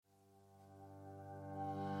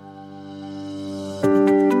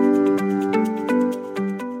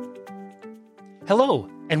Hello,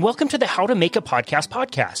 and welcome to the How to Make a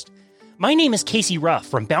podcast. My name is Casey Ruff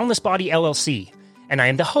from Boundless Body LLC, and I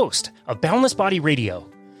am the host of Boundless Body Radio.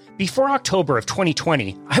 Before October of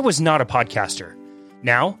 2020, I was not a podcaster.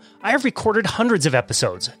 Now, I have recorded hundreds of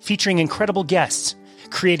episodes featuring incredible guests,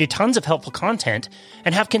 created tons of helpful content,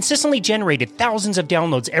 and have consistently generated thousands of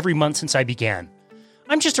downloads every month since I began.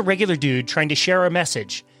 I'm just a regular dude trying to share a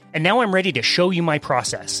message, and now I'm ready to show you my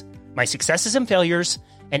process, my successes and failures,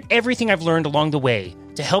 and everything I've learned along the way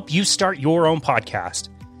to help you start your own podcast.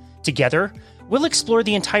 Together, we'll explore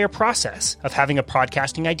the entire process of having a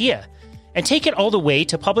podcasting idea and take it all the way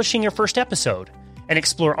to publishing your first episode and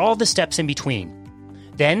explore all the steps in between.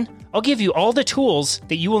 Then, I'll give you all the tools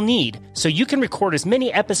that you will need so you can record as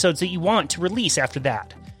many episodes that you want to release after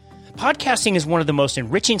that. Podcasting is one of the most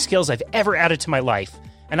enriching skills I've ever added to my life,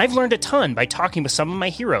 and I've learned a ton by talking with some of my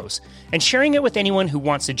heroes and sharing it with anyone who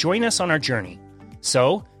wants to join us on our journey.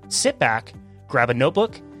 So, sit back, grab a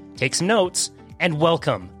notebook, take some notes, and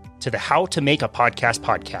welcome to the How to Make a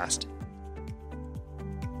podcast.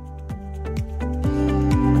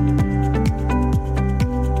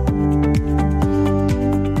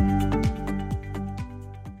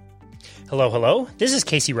 Hello. This is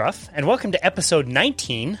Casey Ruff, and welcome to episode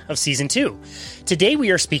 19 of Season 2. Today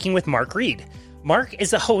we are speaking with Reid. Mark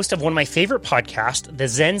is the host of one of my favorite podcasts, the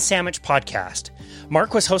Sammich podcast.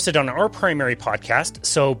 Mark was hosted on our primary podcast,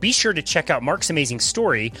 so be sure to check out Mark's amazing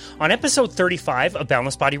story on episode 35 of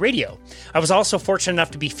Boundless Body Radio. I was also fortunate enough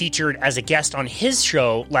to be featured as a guest on his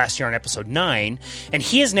show last year on episode 9, and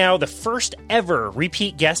he is now the first ever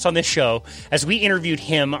repeat guest on this show as we interviewed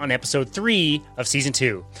him on episode 3 of season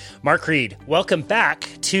 2. Reid, welcome back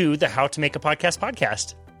to the How to Make a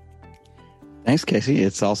podcast. Thanks, Casey.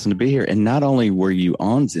 It's awesome to be here. And not only were you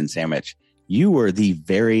on Sammich, you were the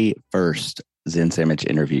very first Sammich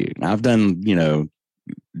interview. Now, I've done,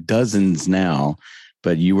 dozens now,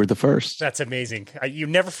 but you were the first. That's amazing. You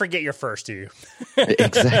never forget your first, do you?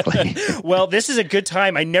 Exactly. Well, this is a good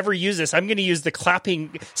time. I never use this. I'm going to use the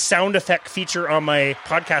clapping sound effect feature on my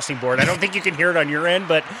podcasting board. I don't think you can hear it on your end,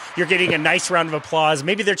 but you're getting a nice round of applause.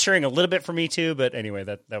 Maybe they're cheering a little bit for me too, but anyway,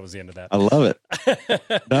 that was the end of that. I love it.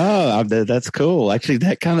 No, that's cool. Actually,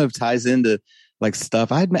 that kind of ties into like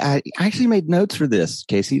stuff. I actually made notes for this,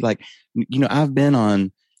 Casey. Like, I've been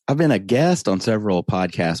a guest on several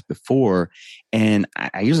podcasts before, and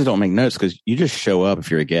I usually don't make notes because you just show up if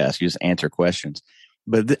you're a guest. You just answer questions.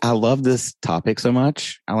 But I love this topic so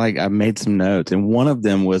much. I made some notes, and one of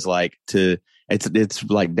them was it's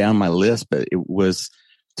like down my list, but it was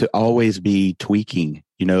to always be tweaking.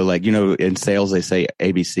 In sales they say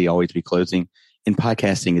ABC, always be closing. In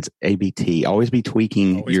podcasting, it's ABT. Always be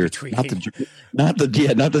tweaking not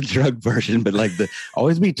the drug version, but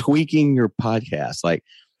always be tweaking your podcast.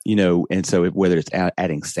 And so whether it's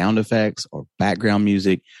adding sound effects or background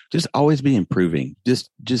music, just always be improving, just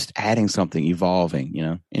adding something, evolving,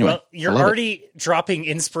 Anyway, well, you're already dropping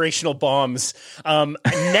inspirational bombs.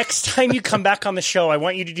 Next time you come back on the show, I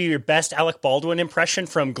want you to do your best Alec Baldwin impression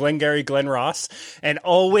from Glengarry Glen Ross and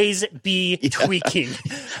always be tweaking.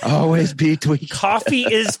 Always be tweaking. Coffee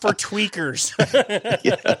is for tweakers.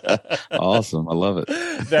 Yeah. Awesome. I love it.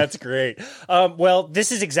 That's great. Well,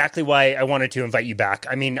 this is exactly why I wanted to invite you back.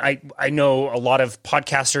 I mean, I know a lot of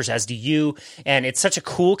podcasters, as do you, and it's such a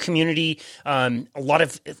cool community. A lot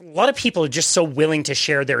of people are just so willing to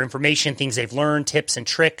share their information, things they've learned, tips and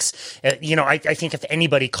tricks. I think if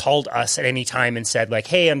anybody called us at any time and said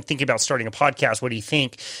hey, I'm thinking about starting a podcast, what do you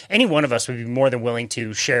think? Any one of us would be more than willing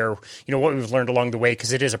to share, what we've learned along the way,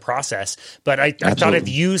 because it is a process. But I thought of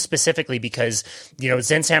you specifically because,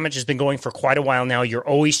 Sammich has been going for quite a while now. You're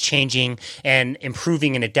always changing and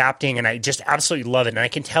improving and adapting, and I just absolutely love it. And I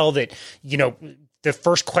can tell that, the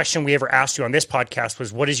first question we ever asked you on this podcast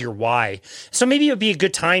was, what is your why? So maybe it would be a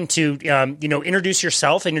good time to, introduce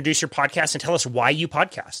yourself, introduce your podcast, and tell us why you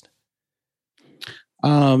podcast.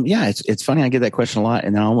 Yeah, it's funny. I get that question a lot,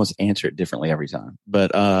 and I almost answer it differently every time.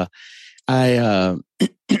 But Sammich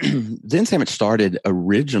started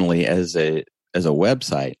originally as a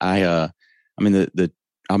website. I'll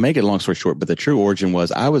make it a long story short, but the true origin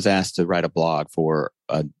was I was asked to write a blog for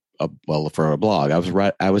a blog.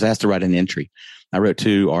 I was asked to write an entry. I wrote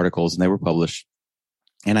 2 articles and they were published,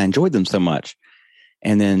 and I enjoyed them so much.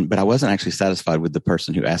 But I wasn't actually satisfied with the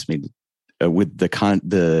person who asked me with the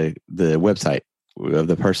website of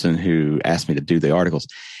the person who asked me to do the articles.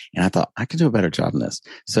 And I thought I could do a better job than this.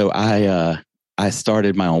 So I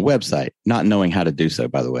started my own website, not knowing how to do so,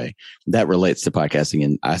 by the way. That relates to podcasting.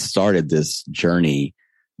 And I started this journey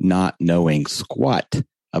not knowing squat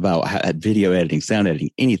about video editing, sound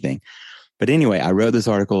editing, anything. But anyway, I wrote those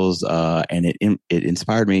articles, and it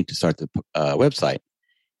inspired me to start the website.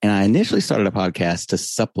 And I initially started a podcast to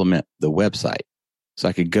supplement the website. So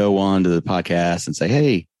I could go on to the podcast and say,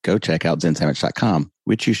 hey, go check out zensammich.com,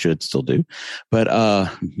 which you should still do. But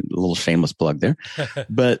a little shameless plug there.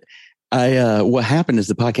 But what happened is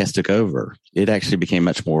the podcast took over. It actually became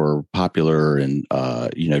much more popular and,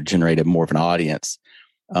 generated more of an audience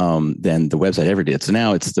than the website ever did. So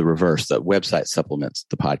now it's the reverse. The website supplements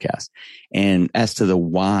the podcast. And as to the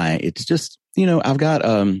why, it's just, I've got,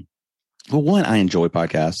 one, I enjoy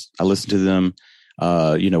podcasts. I listen to them,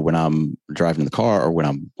 when I'm driving in the car or when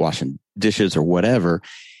I'm washing dishes or whatever.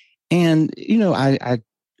 And,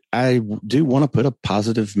 I do want to put a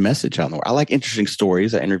positive message out there. I like interesting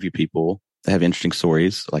stories. I interview people that have interesting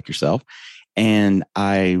stories like yourself. And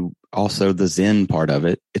I also, the Zen part of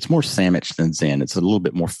it, it's more Sammich than Zen. It's a little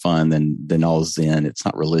bit more fun than all Zen. It's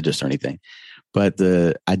not religious or anything, but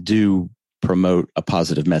I do promote a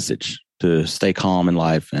positive message to stay calm in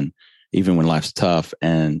life. And even when life's tough,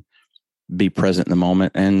 and be present in the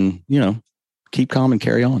moment, and, keep calm and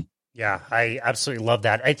carry on. Yeah, I absolutely love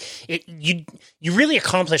that. You really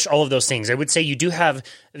accomplish all of those things. I would say you do have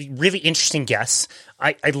really interesting guests.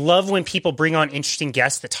 I love when people bring on interesting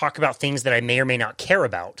guests that talk about things that I may or may not care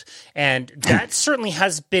about. And that certainly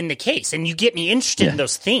has been the case. And you get me interested in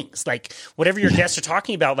those things. Like whatever your guests are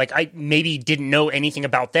talking about, like I maybe didn't know anything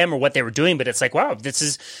about them or what they were doing, but it's like, wow, this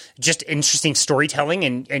is just interesting storytelling,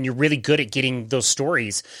 and you're really good at getting those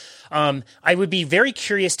stories. I would be very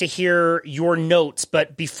curious to hear your notes,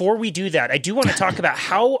 but before we do that, I do want to talk about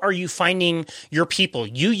how are you finding your people?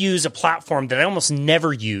 You use a platform that I almost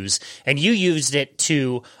never use, and you used it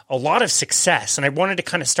to a lot of success. And I wanted to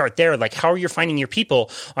kind of start there. Like, how are you finding your people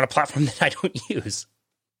on a platform that I don't use?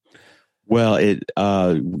 Well,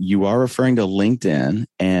 you are referring to LinkedIn,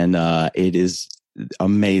 and it is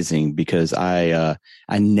amazing because I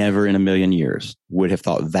never in a million years would have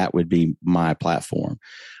thought that would be my platform.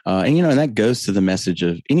 And that goes to the message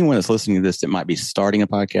of anyone that's listening to this that might be starting a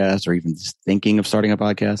podcast or even just thinking of starting a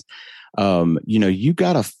podcast. You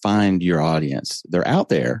got to find your audience. They're out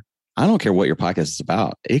there. I don't care what your podcast is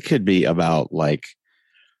about. It could be about like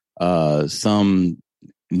some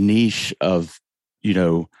niche of,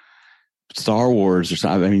 Star Wars or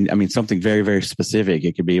something. I mean, something very, very specific.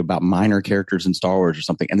 It could be about minor characters in Star Wars or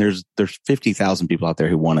something. And there's 50,000 people out there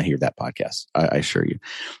who want to hear that podcast. I assure you,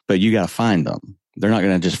 but you got to find them. They're not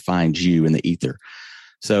going to just find you in the ether.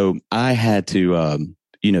 So I had to,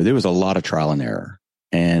 there was a lot of trial and error,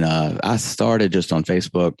 and I started just on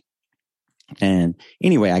Facebook. And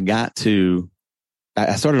anyway, I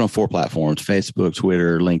started on 4 platforms: Facebook,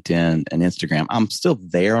 Twitter, LinkedIn, and Instagram. I'm still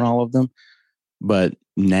there on all of them, but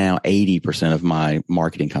now 80% of my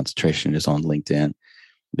marketing concentration is on LinkedIn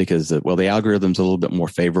because, the algorithm's a little bit more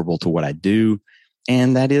favorable to what I do.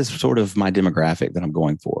 And that is sort of my demographic that I'm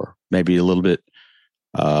going for. Maybe a little bit,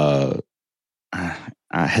 I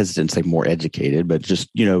hesitate to say more educated, but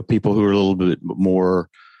just, people who are a little bit more,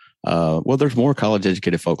 there's more college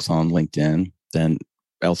educated folks on LinkedIn than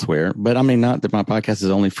elsewhere. But I mean, not that my podcast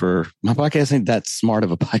ain't that smart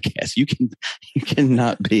of a podcast. You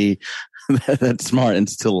cannot be that smart and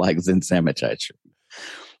still like Zen Sammich, I assure you.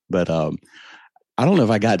 But I don't know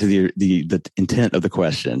if I got to the intent of the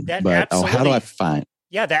question. How do I find?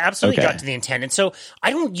 Yeah, that absolutely got to the intent. And so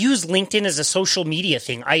I don't use LinkedIn as a social media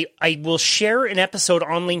thing. I will share an episode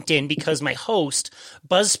on LinkedIn because my host,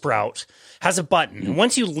 Buzzsprout, has a button. And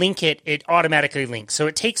once you link it, it automatically links. So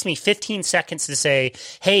it takes me 15 seconds to say,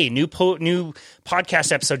 hey, new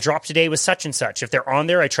podcast episode dropped today with such and such. If they're on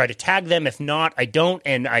there, I try to tag them. If not, I don't.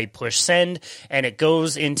 And I push send, and it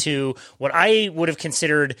goes into what I would have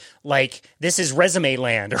considered like, this is resume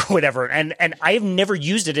land or whatever. And I have never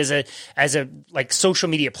used it as a like social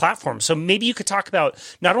media platform. So maybe you could talk about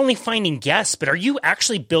not only finding guests, but are you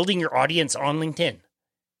actually building your audience on LinkedIn?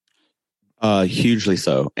 Hugely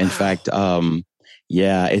so. In fact,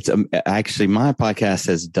 it's actually my podcast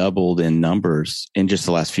has doubled in numbers in just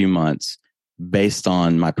the last few months based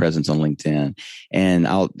on my presence on LinkedIn. And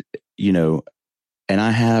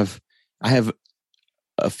I have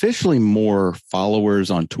officially more followers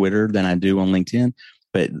on Twitter than I do on LinkedIn,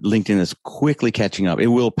 but LinkedIn is quickly catching up. It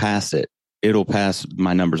will pass it. It'll pass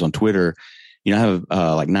my numbers on Twitter. I have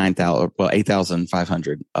like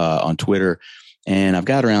 8,500 on Twitter, and I've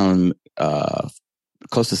got around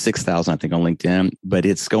close to 6,000, I think, on LinkedIn, but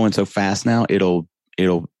it's going so fast now. It'll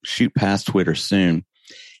shoot past Twitter soon.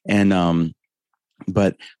 And,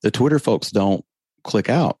 but the Twitter folks don't click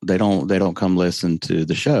out. They don't come listen to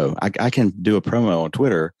the show. I can do a promo on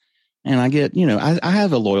Twitter, and I get, I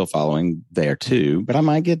have a loyal following there too, but I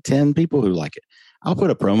might get 10 people who like it. I'll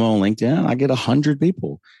put a promo on LinkedIn and I get 100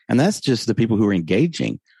 people. And that's just the people who are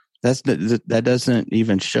engaging. That doesn't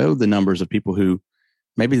even show the numbers of people who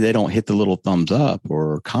maybe they don't hit the little thumbs up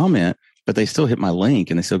or comment, but they still hit my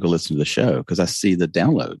link and they still go listen to the show because I see the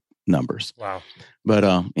download numbers. Wow. But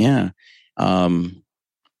and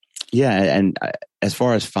as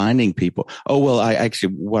far as finding people, what I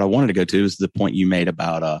wanted to go to is the point you made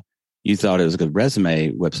about you thought it was a good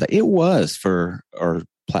resume website. It was for our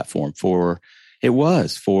platform for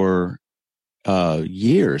years.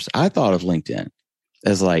 I thought of LinkedIn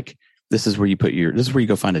as like, this is where you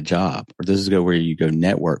go find a job, or this is where you go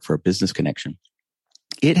network for a business connection.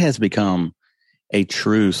 It has become a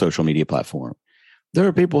true social media platform. There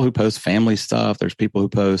are people who post family stuff. There's people who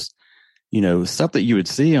post, stuff that you would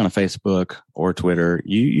see on a Facebook or Twitter.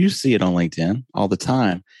 You see it on LinkedIn all the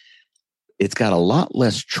time. It's got a lot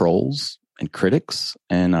less trolls and critics,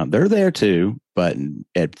 and they're there too, but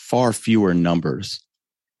at far fewer numbers.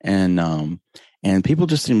 And people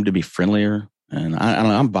just seem to be friendlier. And I don't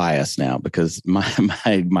know, I'm biased now because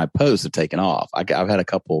my posts have taken off. I've had a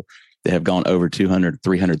couple that have gone over 200,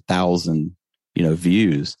 300,000,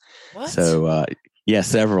 views. What? So,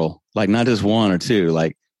 several, like not just one or two.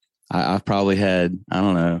 Like I've probably had, I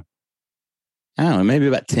don't know, maybe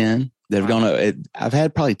about 10 that have gone. I've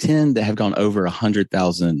had probably 10 that have gone over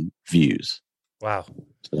 100,000 views. Wow.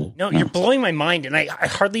 So, no, you're blowing my mind. And I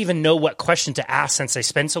hardly even know what question to ask since I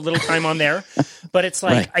spend so little time on there. But it's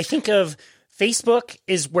like, right. I think of Facebook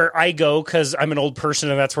is where I go because I'm an old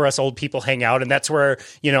person and that's where us old people hang out. And that's where,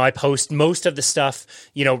 I post most of the stuff,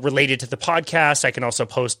 related to the podcast. I can also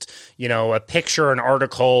post, a picture, an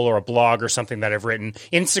article or a blog or something that I've written.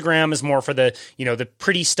 Instagram is more for the, the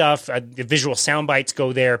pretty stuff. The visual sound bites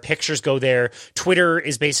go there. Pictures go there. Twitter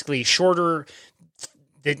is basically shorter,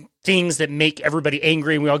 the things that make everybody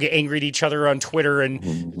angry. And we all get angry at each other on Twitter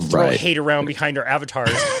and throw hate around behind our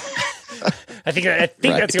avatars. I think that's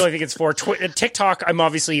the only thing it's for. TikTok, I'm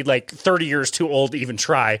obviously like 30 years too old to even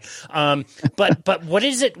try. But what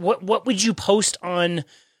is it? What would you post on,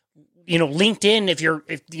 LinkedIn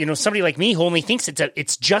if somebody like me who only thinks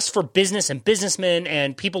it's just for business and businessmen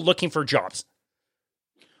and people looking for jobs?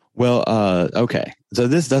 Well, okay. So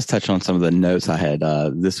this does touch on some of the notes I had.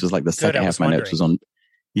 This was like the second half of my notes was on.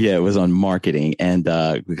 Yeah, it was on marketing, and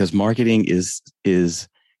because marketing is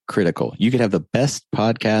critical. You could have the best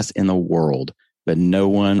podcast in the world, but no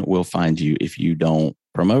one will find you if you don't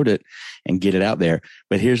promote it and get it out there.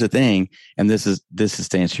 But here's the thing, and this is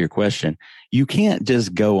to answer your question. You can't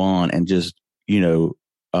just go on and just, promo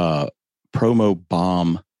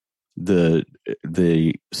bomb the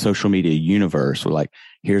social media universe. Or like,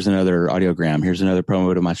 here's another audiogram, here's another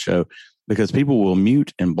promo to my show, because people will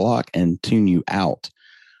mute and block and tune you out.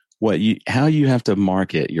 How you have to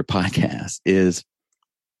market your podcast is,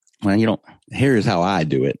 here's how I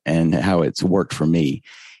do it and how it's worked for me.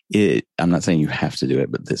 I'm not saying you have to do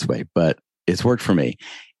it, but this way, but it's worked for me,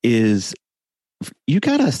 is you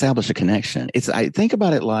got to establish a connection. I think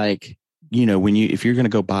about it like, if you're going to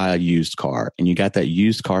go buy a used car and you got that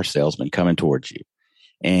used car salesman coming towards you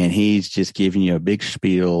and he's just giving you a big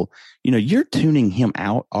spiel, you're tuning him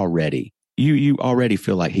out already. You already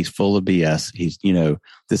feel like he's full of BS. He's,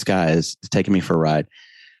 this guy is taking me for a ride.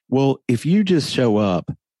 Well, if you just show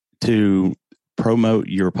up to promote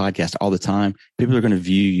your podcast all the time, people are going to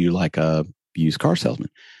view you like a used car salesman.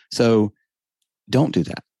 So don't do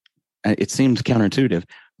that. It seems counterintuitive,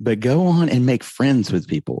 but go on and make friends with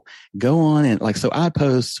people. Go on and so I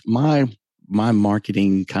post my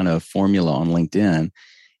marketing kind of formula on LinkedIn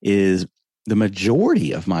is the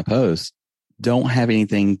majority of my posts don't have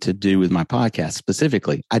anything to do with my podcast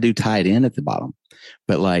specifically. I do tie it in at the bottom,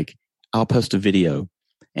 but I'll post a video.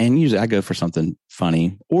 And usually I go for something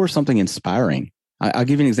funny or something inspiring. I'll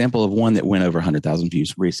give you an example of one that went over 100,000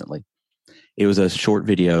 views recently. It was a short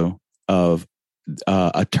video of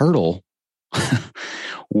a turtle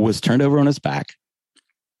was turned over on its back.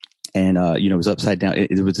 And, it was upside down.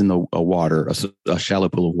 It was in the water, a shallow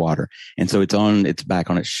pool of water. And so it's on its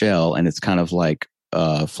back on its shell and it's kind of like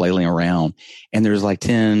flailing around. And there's like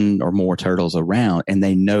 10 or more turtles around and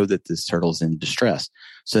they know that this turtle's in distress.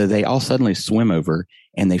 So they all suddenly swim over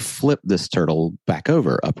and they flip this turtle back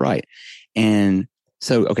over upright. And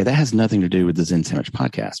so, okay, that has nothing to do with the Zen Sammich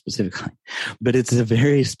podcast specifically, but it's a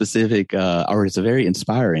very specific, it's a very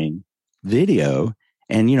inspiring video.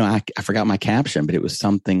 And, I forgot my caption, but it was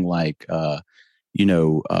something like,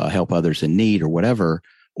 help others in need or whatever.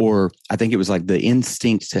 Or I think it was like the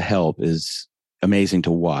instinct to help is amazing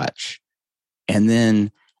to watch. And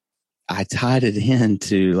then I tied it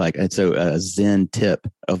into a Zen tip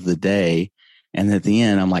of the day. And at the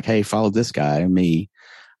end, I'm like, hey, follow this guy, me.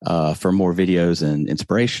 for more videos and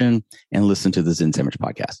inspiration, and listen to the Zen Sandwich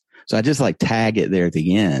podcast. So I just like tag it there at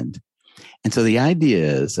the end. And so the idea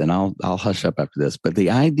is, and I'll hush up after this, but the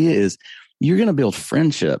idea is you're going to build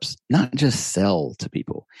friendships, not just sell to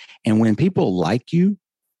people. And when people like you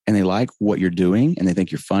and they like what you're doing and they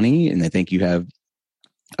think you're funny and they think you have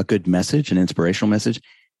a good message, an inspirational message,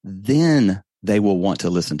 then they will want to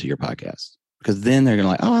listen to your podcast, because then they're going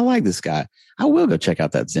to like, oh, I like this guy. I will go check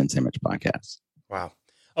out that Zen Sandwich podcast. Wow.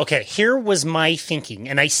 Okay, here was my thinking,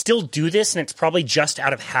 and I still do this, and it's probably just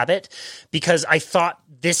out of habit because I thought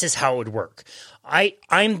this is how it would work.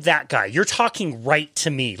 I'm that guy. You're talking right to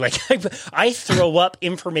me. Like I throw up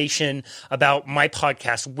information about my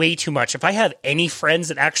podcast way too much. If I have any friends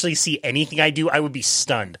that actually see anything I do, I would be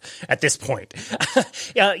stunned at this point.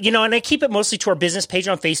 And I keep it mostly to our business page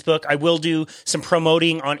on Facebook. I will do some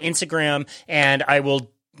promoting on Instagram, and I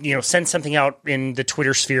will send something out in the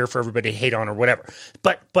Twitter sphere for everybody to hate on or whatever.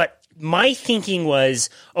 But my thinking was,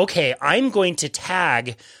 okay, I'm going to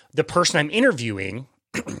tag the person I'm interviewing.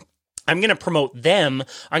 I'm going to promote them.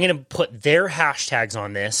 I'm going to put their hashtags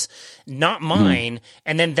on this, not mine.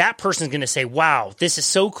 And then that person's going to say, wow, this is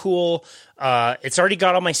so cool. It's already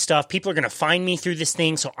got all my stuff. People are going to find me through this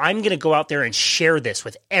thing. So I'm going to go out there and share this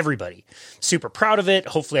with everybody. Super proud of it.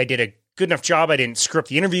 Hopefully I did a good enough job. I didn't screw up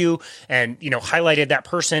the interview and, highlighted that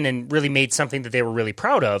person and really made something that they were really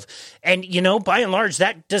proud of. And, by and large,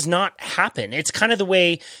 that does not happen. It's kind of the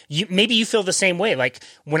way maybe you feel the same way. Like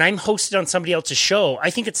when I'm hosted on somebody else's show, I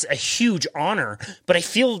think it's a huge honor, but I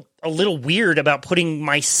feel a little weird about putting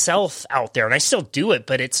myself out there, and I still do it,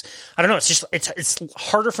 but I don't know. It's just, it's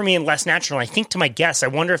harder for me and less natural. I think to my guests, I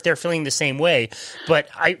wonder if they're feeling the same way, but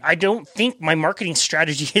I don't think my marketing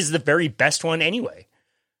strategy is the very best one anyway.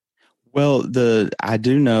 Well, I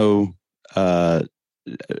do know a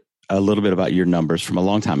little bit about your numbers from a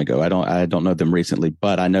long time ago. I don't know them recently,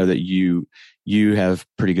 but I know that you have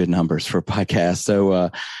pretty good numbers for podcasts.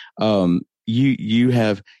 So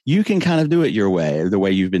you can kind of do it your way, the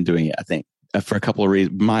way you've been doing it. I think for a couple of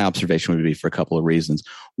reasons. My observation would be for a couple of reasons.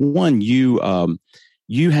 One, you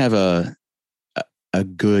have a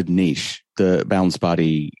good niche, the Balanced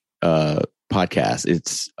Body podcast.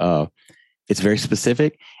 It's very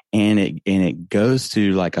specific. And it goes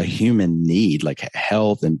to like a human need, like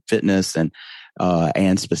health and fitness, and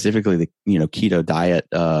specifically the keto diet,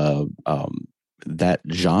 that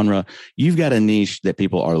genre. You've got a niche that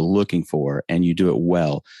people are looking for, and you do it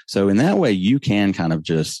well. So in that way, you can kind of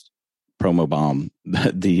just promo bomb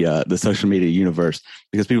the social media universe,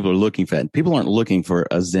 because people are looking for that. People aren't looking for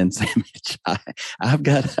a Zen sandwich. I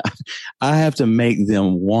have to make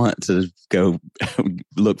them want to go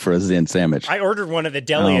look for a Zen sandwich. I ordered one at the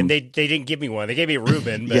deli and they didn't give me one. They gave me a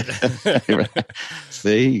Reuben, but yeah.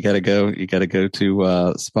 See, you got to go to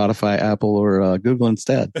Spotify, Apple, or Google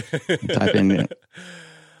instead. Type in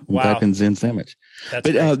Zen sandwich.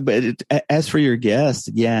 But as for your guests,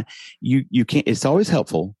 you can't. It's always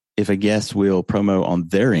helpful if a guest will promo on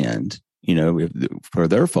their end, for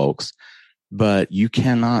their folks, but you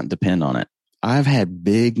cannot depend on it. I've had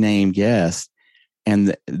big name guests,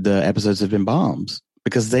 and the episodes have been bombs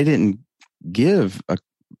because they didn't give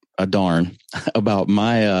a darn about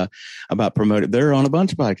about promoting. They're on a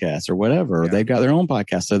bunch of podcasts or whatever. Yeah. They've got their own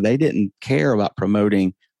podcast, so they didn't care about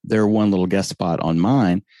promoting their one little guest spot on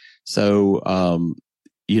mine. So,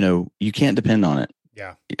 you can't depend on it.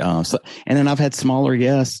 Yeah. And then I've had smaller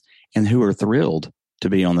guests and who are thrilled to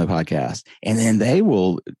be on the podcast, and then they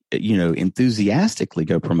will, enthusiastically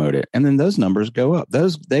go promote it. And then those numbers go up.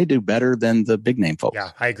 They do better than the big name folks.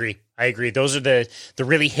 Yeah, I agree. Those are the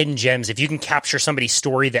really hidden gems. If you can capture somebody's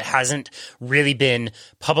story that hasn't really been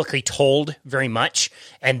publicly told very much,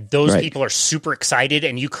 and those people are super excited,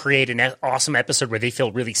 and you create an awesome episode where they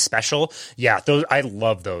feel really special. Yeah. I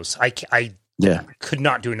love those. I could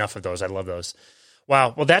not do enough of those. I love those.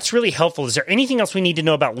 Wow. Well, that's really helpful. Is there anything else we need to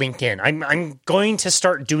know about LinkedIn? I'm going to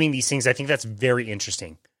start doing these things. I think that's very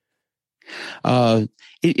interesting.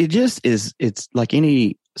 It just is. It's like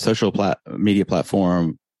any social media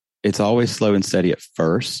platform. It's always slow and steady at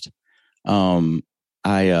first. So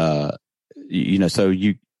you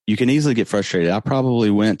can easily get frustrated. I probably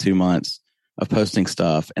went 2 months of posting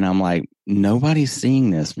stuff, and I'm like, nobody's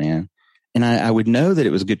seeing this, man. And I would know that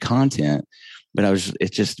it was good content, but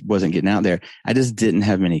it just wasn't getting out there. I just didn't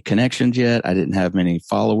have many connections yet. I didn't have many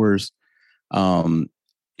followers. Those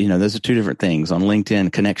are two different things. On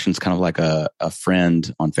LinkedIn, connections kind of like a friend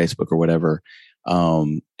on Facebook or whatever.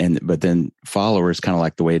 But then followers kind of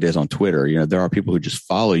like the way it is on Twitter. There are people who just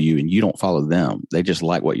follow you and you don't follow them. They just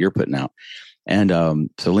like what you're putting out. And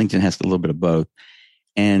so LinkedIn has a little bit of both.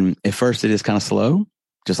 And at first it is kind of slow,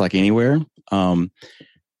 just like anywhere.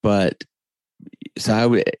 But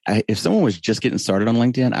so if someone was just getting started on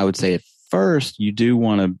LinkedIn, I would say at first you do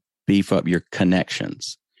want to beef up your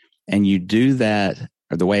connections. And you do that,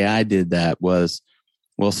 or the way I did that was,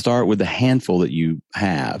 we'll start with the handful that you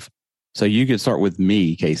have. So you could start with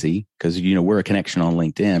me, Casey, because, we're a connection on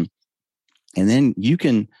LinkedIn. And then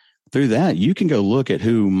through that, you can go look at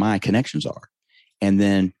who my connections are. And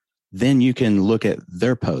then you can look at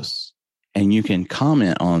their posts and you can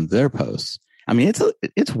comment on their posts. I mean,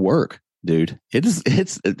 it's work, dude.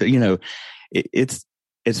 It's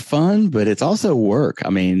fun, but it's also work. I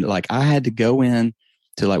mean, like, I had to go in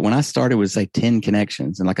to, like, when I started with, say, 10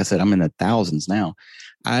 connections. And like I said, I'm in the thousands now.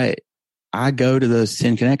 I go to those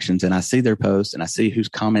 10 connections and I see their posts and I see who's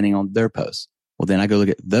commenting on their posts. Well, then I go look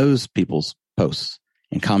at those people's posts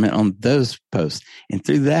and comment on those posts. And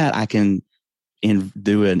through that, I can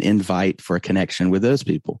do an invite for a connection with those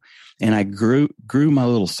people. And I grew my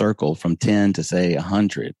little circle from 10 to, say,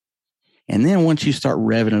 100. And then once you start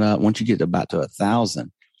revving it up, once you get about to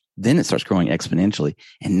 1,000, then it starts growing exponentially.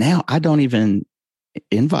 And now I don't even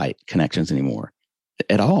invite connections anymore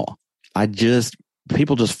at all.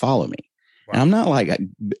 People just follow me. Wow. And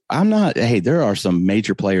I'm not, hey, there are some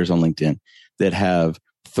major players on LinkedIn that have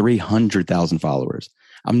 300,000 followers.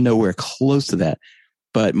 I'm nowhere close to that,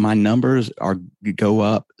 but my numbers go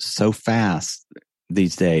up so fast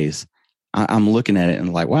these days. I'm looking at it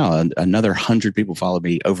and like, wow, another 100 people followed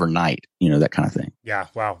me overnight, that kind of thing. Yeah.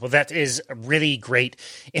 Wow. Well, that is really great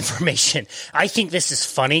information. I think this is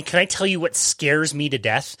funny. Can I tell you what scares me to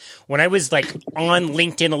death? When I was like on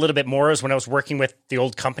LinkedIn a little bit more is when I was working with the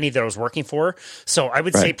old company that I was working for. So I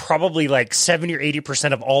would say probably like 70 or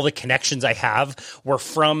 80% of all the connections I have were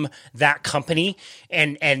from that company.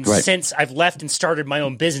 And since I've left and started my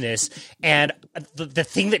own business, and the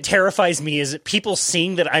thing that terrifies me is people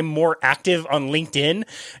seeing that I'm more active on LinkedIn,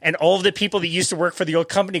 and all of the people that used to work for the old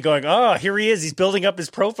company going, oh, here he is. He's building up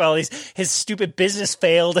his profile. His stupid business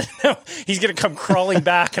failed. And now he's going to come crawling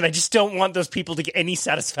back. And I just don't want those people to get any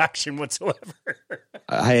satisfaction whatsoever.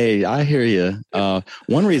 Hey, I hear you.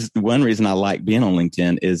 One reason I like being on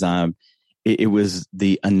LinkedIn is it was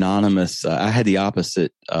the anonymous. I had the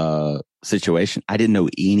opposite situation. I didn't know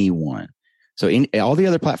anyone. So all the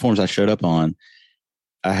other platforms I showed up on,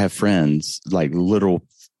 I have friends, like literal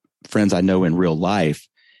friends I know in real life.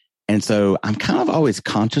 And so I'm kind of always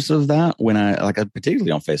conscious of that when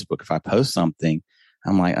particularly on Facebook, if I post something,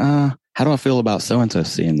 I'm like, how do I feel about so-and-so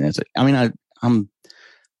seeing this? I mean,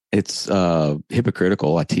 it's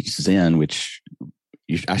hypocritical. I teach Zen, which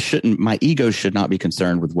my ego should not be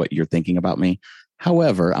concerned with what you're thinking about me.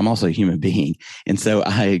 However, I'm also a human being. And so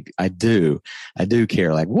I do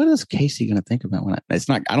care. Like, what is Casey going to think about I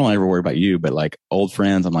don't ever worry about you, but like old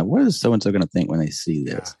friends, I'm like, what is so-and-so going to think when they see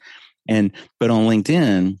this? Yeah. But on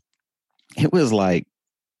LinkedIn, it was like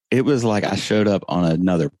I showed up on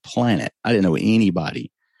another planet. I didn't know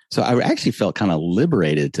anybody. So I actually felt kind of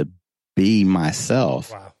liberated to be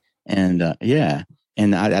myself. Wow. And yeah.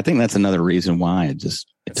 And I think that's another reason why it took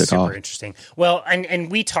super off. Interesting. Well, and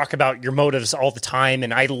we talk about your motives all the time,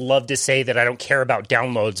 and I love to say that I don't care about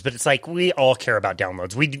downloads, but it's like we all care about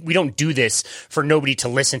downloads. We don't do this for nobody to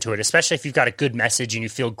listen to it, especially if you've got a good message and you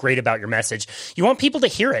feel great about your message. You want people to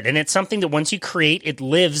hear it, and it's something that once you create, it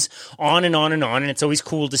lives on and on and on, and it's always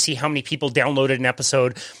cool to see how many people downloaded an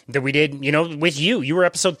episode that we did, with you. You were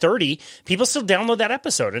episode 30. People still download that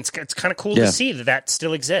episode, and it's kind of cool to see that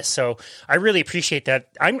still exists. So I really appreciate that.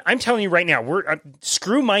 I'm telling you right now,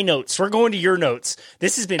 screw my notes. We're going to your notes.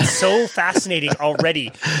 This has been so fascinating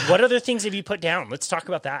already. What other things have you put down? Let's talk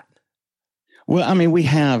about that. Well, I mean, we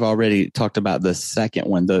have already talked about the second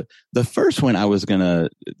one. The first one I was going to,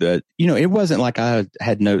 it wasn't like I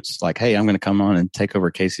had notes like, hey, I'm going to come on and take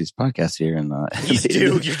over Casey's podcast here. And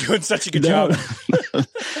you're doing such a good job.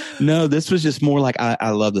 No, this was just more like,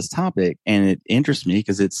 I love this topic and it interests me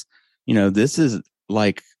because it's, this is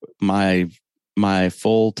like my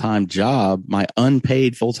full-time job, my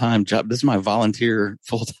unpaid full-time job. This is my volunteer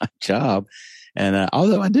full-time job. And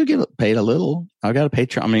although I do get paid a little, I got a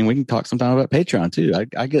Patreon. I mean, we can talk sometime about Patreon too.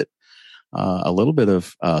 I get a little bit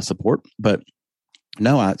of support, but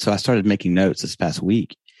no, so I started making notes this past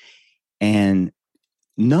week. And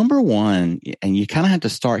number one, and you kind of have to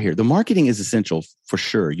start here. The marketing is essential for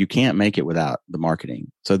sure. You can't make it without the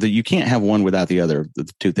marketing. So that you can't have one without the other, the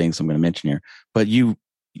two things I'm going to mention here. But you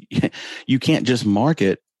can't just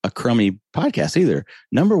market a crummy podcast either.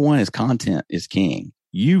 Number one is content is king.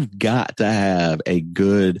 You've got to have a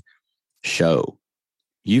good show.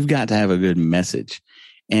 You've got to have a good message.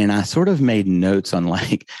 And I sort of made notes on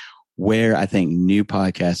like where I think new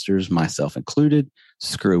podcasters, myself included,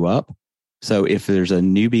 screw up. So if there's a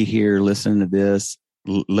newbie here listening to this,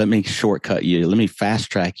 let me shortcut you. Let me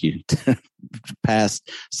fast track you past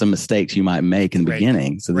some mistakes you might make in the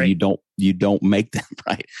beginning, so that you don't make them.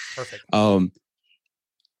 Right. Perfect.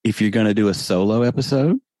 If you're going to do a solo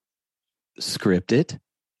episode, script it.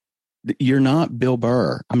 You're not Bill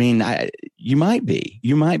Burr. I mean, you might be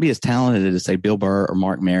as talented as, say, Bill Burr or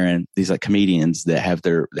Mark Maron, these like comedians that have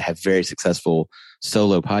very successful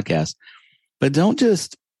solo podcasts. But don't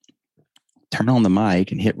just turn on the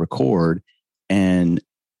mic and hit record and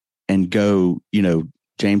go,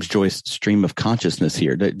 James Joyce stream of consciousness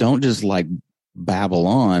here. Don't just like babble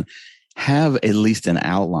on. Have at least an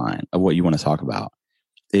outline of what you want to talk about.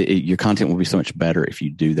 Your content will be so much better if you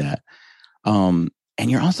do that. And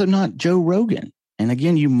you're also not Joe Rogan. And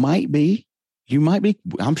again, you might be,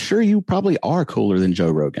 I'm sure you probably are cooler than Joe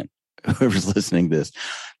Rogan, whoever's listening to this,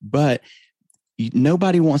 but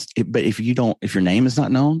nobody wants it. But if your name is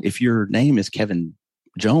not known, if your name is Kevin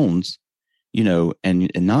Jones, and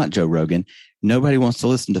not Joe Rogan, nobody wants to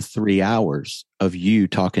listen to 3 hours of you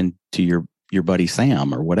talking to your buddy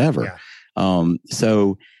Sam or whatever. Yeah.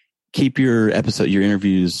 So keep your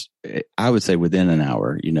interviews, I would say, within an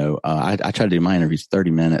hour. I try to do my interviews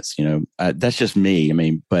 30 minutes. That's just me. I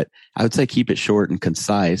mean, but I would say keep it short and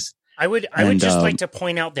concise. I would just like to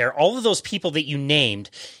point out there, all of those people that you named,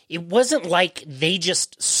 it wasn't like they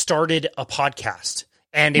just started a podcast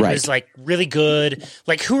and it was like really good.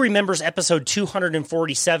 Like, who remembers episode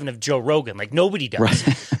 247 of Joe Rogan? Like, nobody does.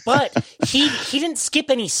 Right. But he didn't skip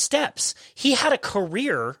any steps. He had a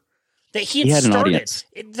career that he had started. An audience.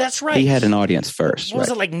 That's right. He had an audience first. What was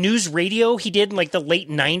it, like news radio he did in like the late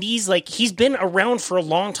 90s? Like, he's been around for a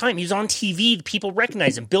long time. He was on TV. People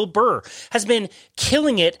recognize him. Bill Burr has been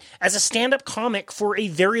killing it as a stand-up comic for a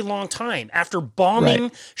very long time. After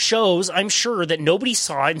bombing shows, I'm sure, that nobody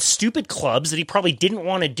saw, in stupid clubs that he probably didn't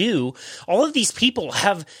want to do, all of these people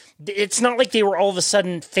have, it's not like they were all of a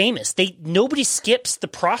sudden famous. Nobody skips the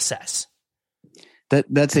process.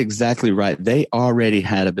 That's exactly right. They already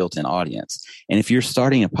had a built-in audience. And if you're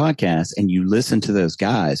starting a podcast and you listen to those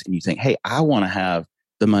guys and you think, hey, I want to have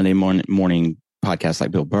the Monday morning podcast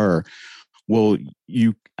like Bill Burr, well,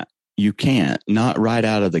 you can't. Not right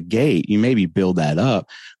out of the gate. You maybe build that up,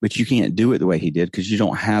 but you can't do it the way he did because you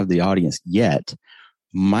don't have the audience yet.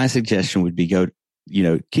 My suggestion would be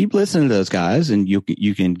keep listening to those guys, and you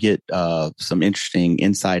can get some interesting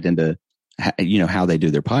insight into how they do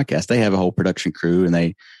their podcast. They have a whole production crew, and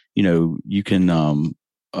they, you can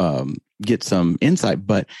get some insight.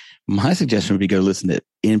 But my suggestion would be go listen to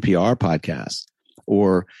NPR podcasts,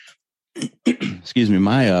 or excuse me,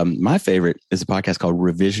 my favorite is a podcast called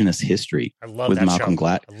Revisionist History. I love with that Malcolm show.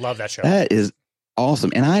 Gladwell. I love that show. That is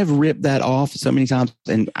awesome, and I have ripped that off so many times,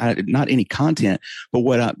 and not any content,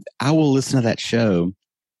 but I will listen to that show.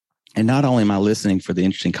 And not only am I listening for the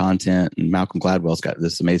interesting content, and Malcolm Gladwell's got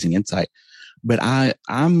this amazing insight, but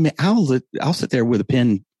I'll sit there with a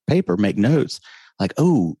pen, paper, make notes like,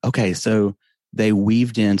 oh, okay, so they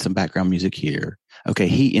weaved in some background music here. Okay,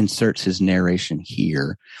 he inserts his narration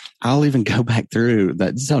here. I'll even go back through.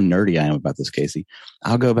 This is how nerdy I am about this, Casey.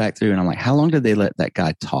 I'll go back through and I'm like, how long did they let that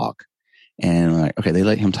guy talk? And I'm like, okay, they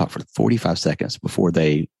let him talk for 45 seconds before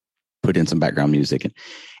they put in some background music.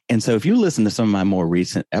 And so if you listen to some of my more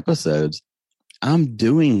recent episodes, I'm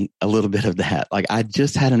doing a little bit of that. Like, I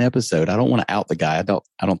just had an episode. I don't want to out the guy. I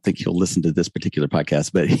don't think he'll listen to this particular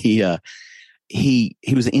podcast, but he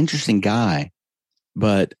was an interesting guy,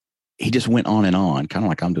 but he just went on and on, kind of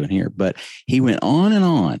like I'm doing here, but he went on and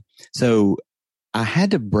on. So I had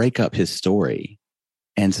to break up his story.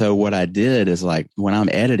 And so what I did is, like, when I'm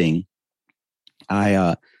editing,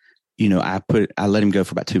 I let him go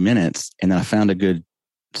for about 2 minutes, and then I found a good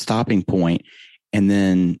stopping point. And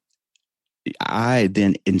then I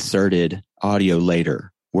inserted audio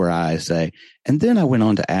later where I say, and then I went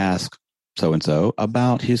on to ask so-and-so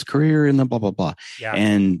about his career in the blah, blah, blah. Yeah.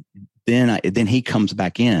 And then he comes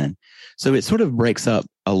back in. So it sort of breaks up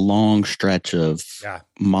a long stretch of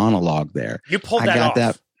monologue there. You pulled that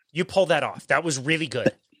off. You pulled that off. That was really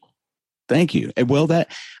good. Thank you. Well,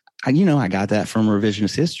 I got that from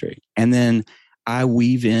Revisionist History. And then I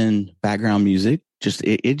weave in background music.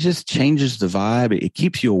 It just changes the vibe. It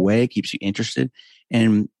keeps you awake, keeps you interested.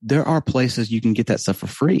 And there are places you can get that stuff for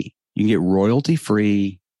free. You can get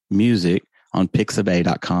royalty-free music on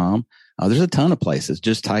pixabay.com. There's a ton of places.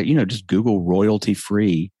 Just Google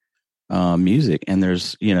royalty-free music, and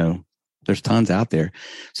there's tons out there.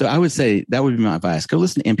 So I would say that would be my advice. Go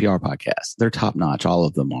listen to NPR podcasts. They're top notch. All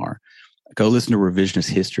of them are. Go listen to Revisionist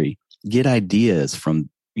History. Get ideas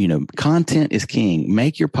from, content is king.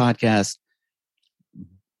 Make your podcast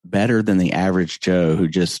better than the average Joe who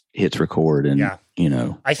just hits record and,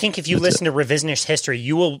 I think if you listen to Revisionist History,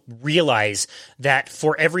 you will realize that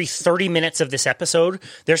for every 30 minutes of this episode,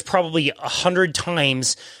 there's probably 100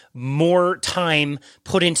 times more time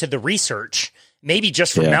put into the research. Maybe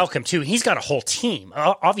just from Malcolm too. He's got a whole team,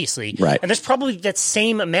 obviously. Right. And there's probably that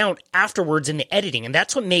same amount afterwards in the editing. And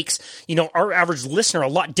that's what makes, our average listener a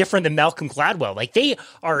lot different than Malcolm Gladwell. Like they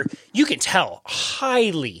are, you can tell,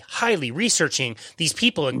 highly, highly researching these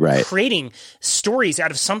people and creating stories out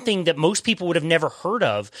of something that most people would have never heard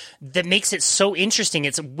of that makes it so interesting.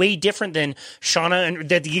 It's way different than Shauna and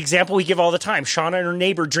the example we give all the time. Shauna and her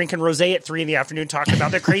neighbor drinking rosé at 3 p.m. talking about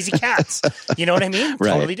their crazy cats. You know what I mean?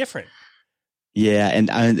 Right. Totally different. Yeah,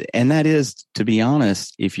 and that is, to be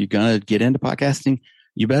honest, if you're going to get into podcasting,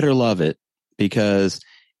 you better love it because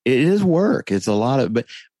it is work. It's a lot of, but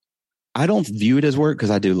I don't view it as work because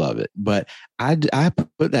I do love it. But I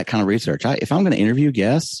put that kind of research. If I'm going to interview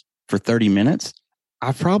guests for 30 minutes,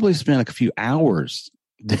 I've probably spent a few hours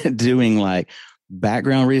doing like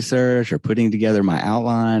background research or putting together my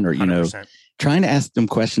outline or, 100%. Trying to ask them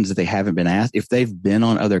questions that they haven't been asked. If they've been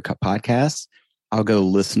on other podcasts, I'll go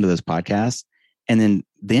listen to those podcasts. And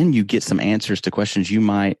then you get some answers to questions you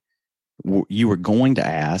were going to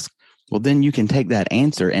ask. Well, then you can take that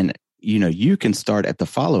answer and, you can start at the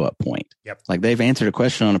follow-up point. Yep. Like they've answered a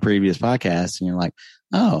question on a previous podcast and you're like,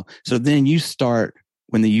 oh, so then you start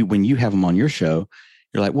when you have them on your show,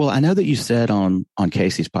 you're like, well, I know that you said on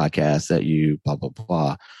Casey's podcast that you blah, blah,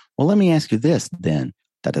 blah. Well, let me ask you this then,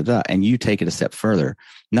 da, da, da. And you take it a step further.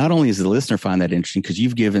 Not only does the listener find that interesting because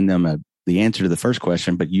you've given them the answer to the first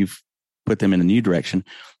question, but you've put them in a new direction.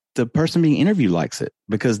 The person being interviewed likes it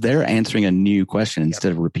because they're answering a new question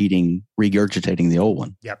instead of regurgitating the old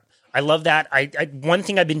one. Yep. I love that. One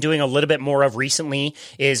thing I've been doing a little bit more of recently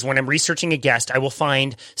is when I'm researching a guest, I will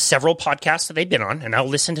find several podcasts that they've been on and I'll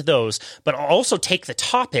listen to those, but I'll also take the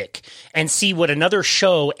topic and see what another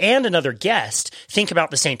show and another guest think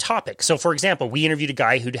about the same topic. So for example, we interviewed a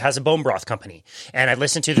guy who has a bone broth company and I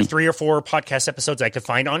listened to the 3 or 4 podcast episodes I could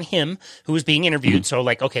find on him who was being interviewed. So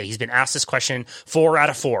like, okay, he's been asked this question 4 out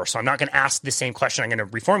of 4. So I'm not going to ask the same question. I'm going to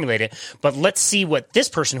reformulate it, but let's see what this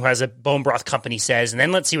person who has a bone broth company says. And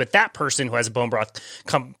then let's see what that person who has a bone broth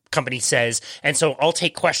company says. And so I'll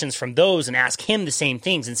take questions from those and ask him the same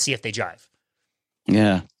things and see if they jive.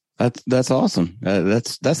 Yeah, that's awesome.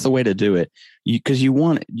 That's the way to do it. Because you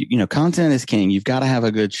want, content is king. You've got to have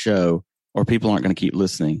a good show or people aren't going to keep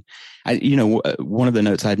listening. One of the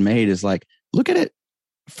notes I'd made is like, look at it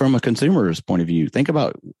from a consumer's point of view. Think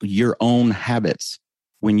about your own habits.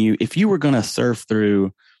 If you were going to surf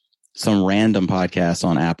through some random podcast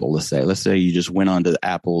on Apple, let's say you just went onto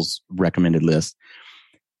Apple's recommended list,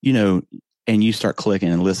 and you start clicking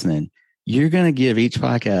and listening, you're going to give each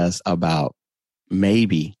podcast about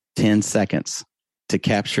maybe 10 seconds to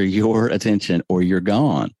capture your attention or you're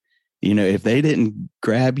gone. If they didn't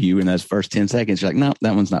grab you in those first 10 seconds, you're like, no,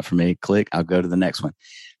 that one's not for me. Click, I'll go to the next one.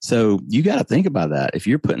 So you got to think about that. If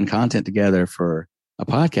you're putting content together for a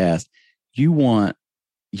podcast, you got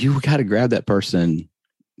to grab that person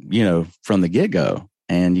from the get-go,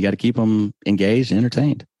 and you got to keep them engaged and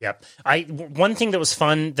entertained. Yep. One thing that was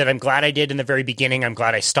fun that I'm glad I did in the very beginning, I'm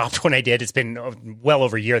glad I stopped when I did, it's been well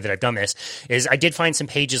over a year that I've done this, is I did find some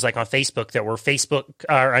pages like on Facebook that were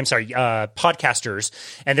podcasters,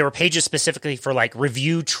 and there were pages specifically for like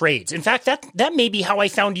review trades. In fact, that may be how I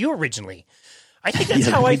found you originally. I think that's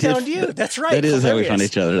how I found you. That's right. That is how we found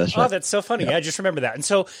each other. That's right. Oh, that's so funny. Yeah. I just remember that. And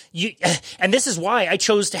so and this is why I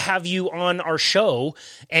chose to have you on our show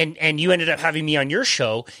and you ended up having me on your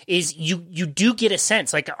show is you do get a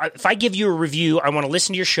sense. Like if I give you a review, I want to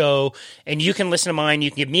listen to your show and you can listen to mine. You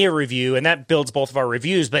can give me a review and that builds both of our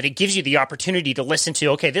reviews, but it gives you the opportunity to listen to,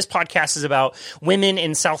 okay, this podcast is about women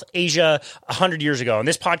in South Asia 100 years ago. And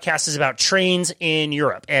this podcast is about trains in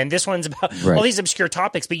Europe. And this one's about all these obscure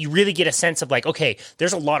topics, but you really get a sense of like, okay,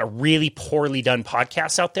 there's a lot of really poorly done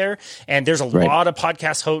podcasts out there, and there's a lot of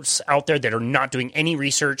podcast hosts out there that are not doing any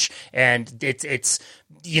research, and it's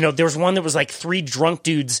there was one that was like 3 drunk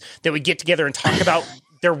dudes that would get together and talk about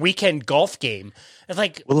their weekend golf game. It's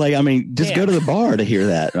like, just go to the bar to hear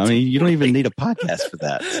that. You don't even need a podcast for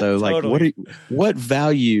that. So like, what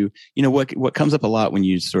value, what comes up a lot when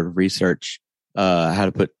you sort of research how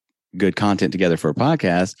to put good content together for a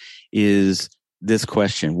podcast is this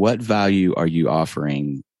question: what value are you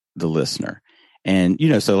offering the listener? And,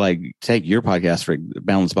 so like take your podcast for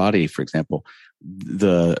Balanced Body, for example,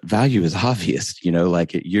 the value is obvious,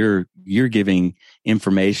 like you're giving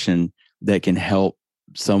information that can help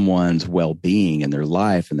someone's well-being and their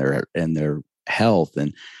life and their health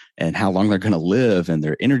and how long they're going to live and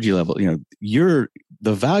their energy level.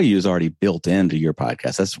 the value is already built into your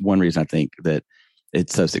podcast. That's one reason I think that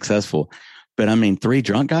it's so successful. But I mean, three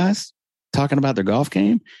drunk guys talking about their golf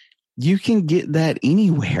game, you can get that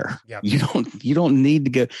anywhere. Yep. You don't need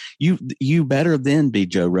to go. You better then be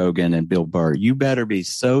Joe Rogan and Bill Burr. You better be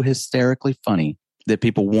so hysterically funny that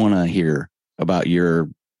people want to hear about your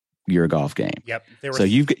golf game. Yep. So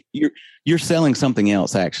you're selling something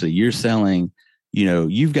else. Actually, you're selling,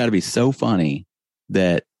 you've got to be so funny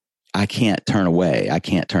that I can't turn away. I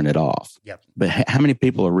can't turn it off. Yep. But how many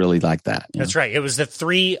people are really like that? That's right. It was the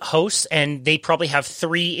three hosts, and they probably have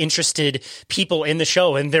three interested people in the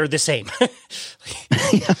show, and they're the same.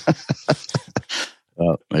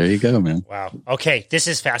 Well, there you go, man. Wow. Okay. This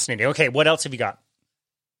is fascinating. Okay. What else have you got?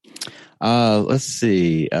 Let's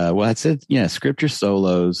see. Well, I said, script your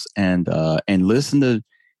solos and listen to,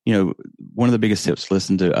 one of the biggest tips,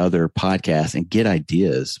 listen to other podcasts and get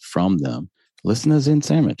ideas from them. Listen to Zen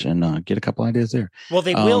Sammich and get a couple ideas there. Well,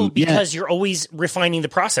 they will, because you're always refining the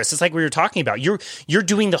process. It's like we were talking about. You're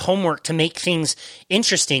doing the homework to make things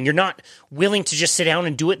interesting. You're not willing to just sit down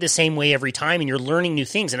and do it the same way every time, and you're learning new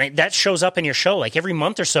things. And that shows up in your show. Like every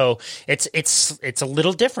month or so, it's a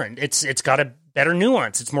little different. It's got a better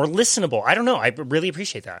nuance. It's more listenable. I don't know. I really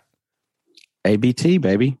appreciate that. ABT,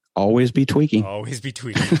 baby. Always be tweaking. Always be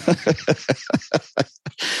tweaking.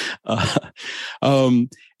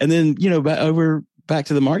 And then, back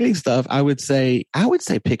to the marketing stuff, I would say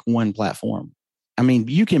pick one platform. I mean,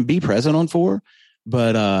 you can be present on 4,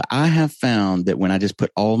 but I have found that when I just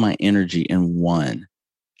put all my energy in one,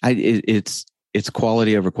 it's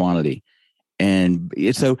quality over quantity. And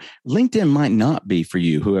so LinkedIn might not be for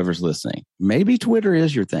you, whoever's listening. Maybe Twitter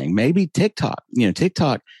is your thing. Maybe TikTok.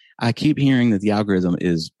 TikTok, I keep hearing that the algorithm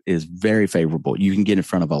is very favorable. You can get in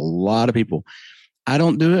front of a lot of people. I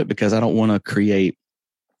don't do it because I don't want to create,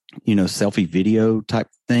 selfie video type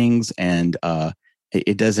things. And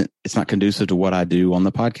it's not conducive to what I do on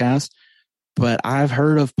the podcast. But I've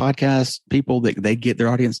heard of podcast people that they get their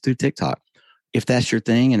audience through TikTok. If that's your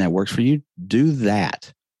thing and that works for you, do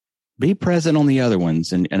that. Be present on the other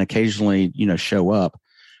ones and occasionally, show up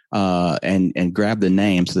and grab the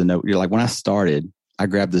name. So you're like, when I started, I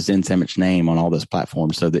grabbed the Zen Sammich name on all those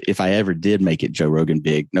platforms so that if I ever did make it Joe Rogan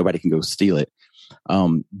big, nobody can go steal it.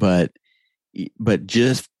 But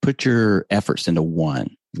just put your efforts into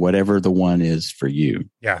one, whatever the one is for you.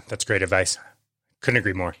 Yeah, that's great advice. Couldn't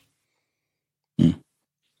agree more.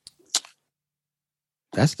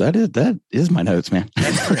 That is my notes, man.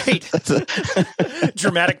 That's great.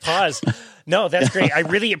 Dramatic pause. No, that's great. I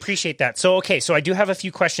really appreciate that. So I do have a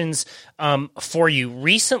few questions for you.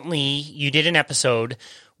 Recently, you did an episode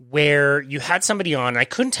where you had somebody on. I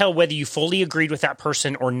couldn't tell whether you fully agreed with that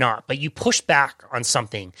person or not, but you pushed back on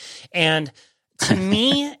something. And to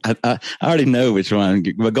me, I already know which one,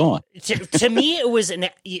 but go on. To me, it was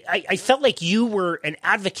I felt like you were an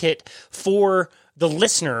advocate for the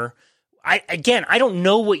listener. I don't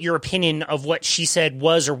know what your opinion of what she said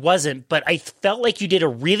was or wasn't, but I felt like you did a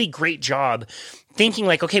really great job thinking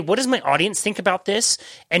like, okay, what does my audience think about this?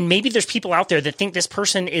 And maybe there's people out there that think this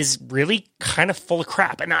person is really kind of full of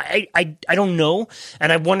crap. And I don't know.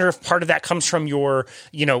 And I wonder if part of that comes from your,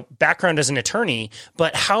 background as an attorney,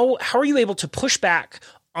 but how are you able to push back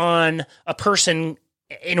on a person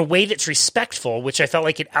in a way that's respectful, which I felt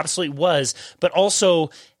like it absolutely was, but also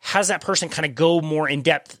has that person kind of go more in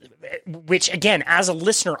depth, which again, as a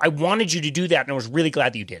listener, I wanted you to do that. And I was really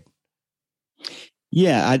glad that you did.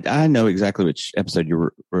 Yeah, I know exactly which episode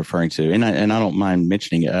you're referring to. And I don't mind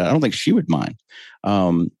mentioning it. I don't think she would mind.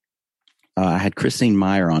 I had Christine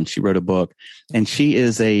Meyer on. She wrote a book and she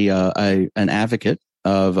is an advocate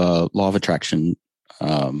of law of attraction,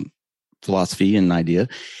 philosophy and idea.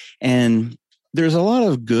 And there's a lot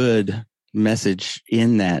of good message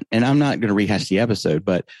in that. And I'm not going to rehash the episode,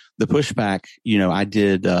 but the pushback, I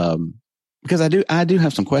did, because I do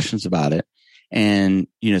have some questions about it. And,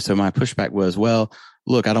 so my pushback was, well,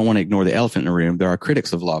 look, I don't want to ignore the elephant in the room. There are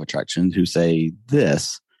critics of law of attraction who say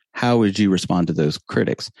this. How would you respond to those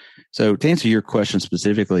critics? So to answer your question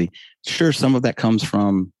specifically, sure, some of that comes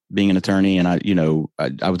from being an attorney. And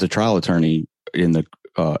I was a trial attorney in the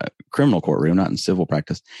criminal courtroom, not in civil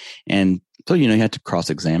practice. And so, you have to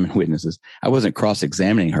cross-examine witnesses. I wasn't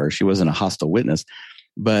cross-examining her. She wasn't a hostile witness,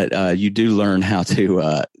 but you do learn how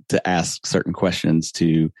to ask certain questions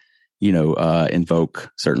to,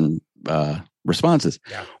 invoke certain responses.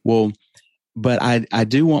 Yeah. Well, but I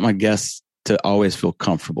do want my guests to always feel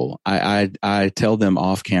comfortable. I tell them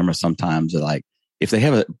off camera sometimes that like,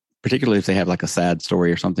 particularly if they have like a sad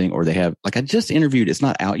story or something, or they have, like I just interviewed, it's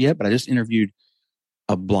not out yet, but I just interviewed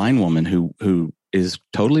a blind woman who is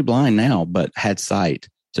totally blind now, but had sight.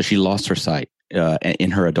 So she lost her sight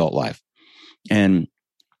in her adult life. And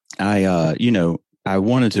I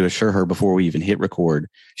wanted to assure her before we even hit record.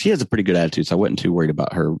 She has a pretty good attitude, so I wasn't too worried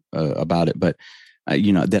about her about it. But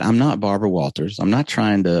that I'm not Barbara Walters. I'm not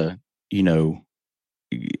trying to,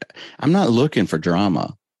 I'm not looking for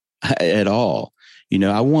drama at all.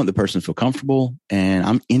 I want the person to feel comfortable, and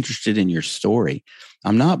I'm interested in your story.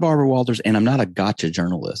 I'm not Barbara Walters, and I'm not a gotcha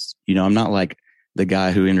journalist. I'm not like the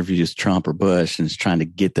guy who interviews Trump or Bush and is trying to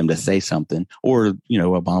get them to say something, or,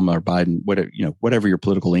 Obama or Biden, whatever your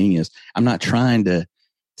political leaning is. I'm not trying to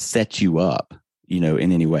set you up, in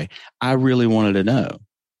any way. I really wanted to know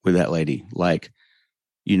with that lady, like,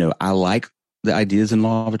 I like the ideas in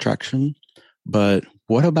law of attraction, but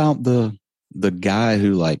what about the guy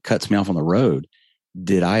who like cuts me off on the road?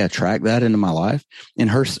 Did I attract that into my life? And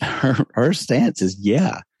her stance is,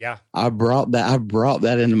 yeah, I brought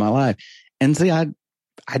that into my life. And see, I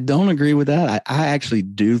don't agree with that. I actually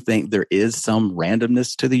do think there is some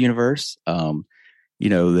randomness to the universe.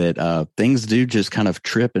 That things do just kind of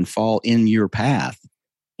trip and fall in your path.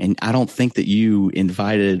 And I don't think that you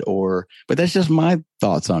invited but that's just my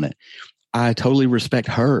thoughts on it. I totally respect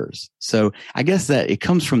hers. So I guess that it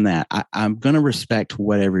comes from that. I'm going to respect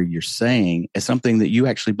whatever you're saying as something that you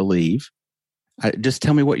actually believe. Just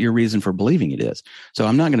tell me what your reason for believing it is. So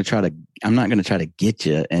I'm not going to try to get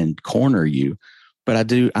you and corner you, but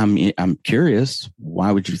I'm curious. Why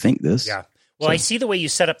would you think this? Yeah. Well, I see the way you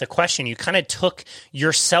set up the question. You kind of took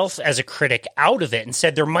yourself as a critic out of it and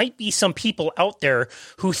said there might be some people out there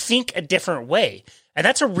who think a different way. And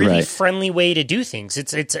that's a really friendly way to do things.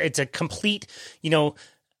 It's a complete, you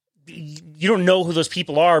don't know who those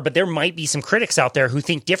people are, but there might be some critics out there who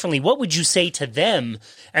think differently. What would you say to them?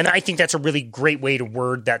 And I think that's a really great way to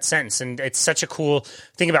word that sentence. And it's such a cool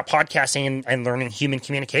thing about podcasting and learning human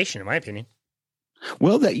communication, in my opinion.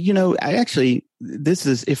 Well, this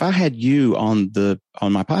is, if I had you on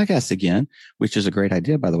my podcast again, which is a great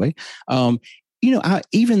idea, by the way,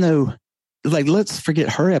 even though, like, let's forget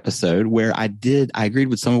her episode where I agreed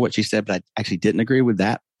with some of what she said, but I actually didn't agree with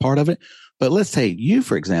that part of it. But let's take you,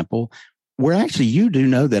 for example, where actually you do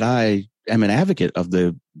know that I am an advocate of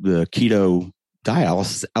the keto diet.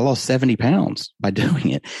 I lost 70 pounds by doing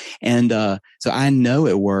it. And so I know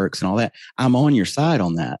it works and all that. I'm on your side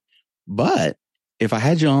on that. But if I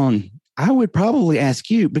had you on, I would probably ask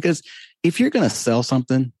you, because if you're going to sell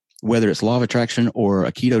something, whether it's law of attraction or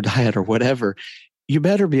a keto diet or whatever, you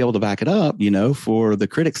better be able to back it up, for the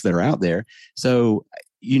critics that are out there. So,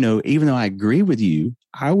 even though I agree with you,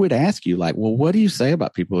 I would ask you, like, well, what do you say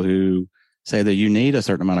about people who say that you need a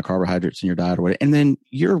certain amount of carbohydrates in your diet or whatever? And then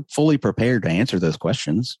you're fully prepared to answer those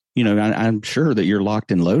questions. I'm sure that you're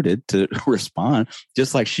locked and loaded to respond,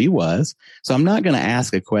 just like she was. So I'm not going to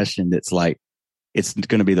ask a question that's like, it's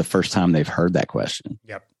going to be the first time they've heard that question.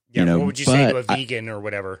 Yep. Yeah. What would you say to a vegan or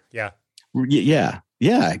whatever? Yeah. Yeah.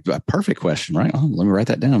 Yeah. A perfect question, right? Oh, let me write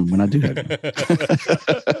that down when I do have it.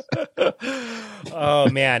 Oh,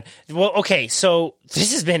 man. Well, okay. So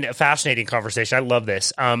this has been a fascinating conversation. I love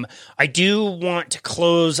this. I do want to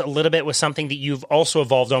close a little bit with something that you've also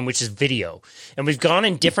evolved on, which is video. And we've gone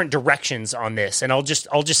in different directions on this. And I'll just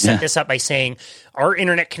set this up by saying our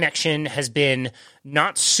internet connection has been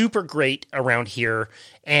not super great around here.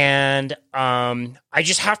 And I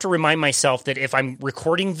just have to remind myself that if I'm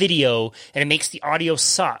recording video and it makes the audio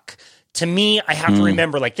suck, to me, I have to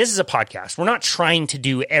remember, like, this is a podcast. We're not trying to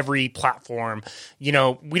do every platform. We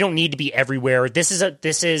don't need to be everywhere. This is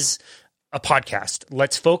a podcast.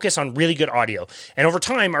 Let's focus on really good audio. And over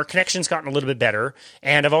time, our connection's gotten a little bit better.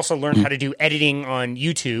 And I've also learned how to do editing on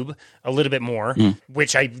YouTube a little bit more,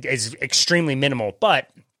 which is extremely minimal. But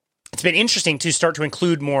it's been interesting to start to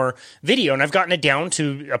include more video, and I've gotten it down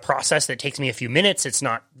to a process that takes me a few minutes. It's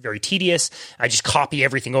not very tedious. I just copy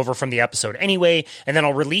everything over from the episode anyway, and then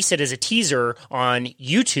I'll release it as a teaser on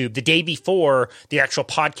YouTube the day before the actual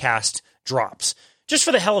podcast drops, just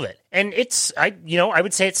for the hell of it. And I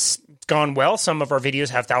would say it's gone well. Some of our videos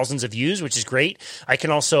have thousands of views, which is great. I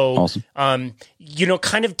can also,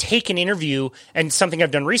 kind of take an interview, and something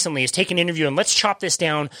I've done recently is take an interview and let's chop this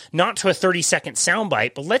down, not to a 30-second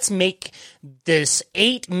soundbite, but let's make this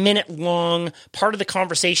 8-minute long part of the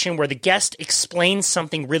conversation where the guest explains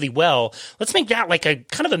something really well. Let's make that like a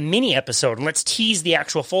kind of a mini episode, and let's tease the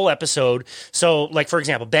actual full episode. So, like, for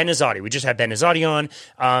example, Ben Azadi. We just had Ben Azadi on.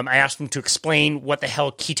 I asked him to explain what the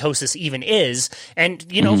hell ketosis even is. And,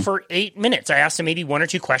 for 8 minutes, I asked him maybe one or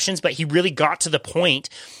two questions, but he really got to the point.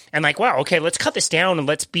 And like, wow, okay, let's cut this down and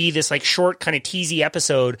let's be this like short kind of teasy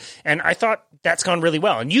episode. And I thought that's gone really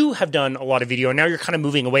well. And you have done a lot of video, and now you're kind of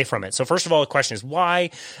moving away from it. So first of all, the question is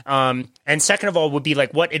why? And second of all would be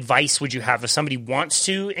like, what advice would you have if somebody wants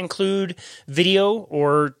to include video,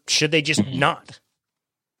 or should they just not?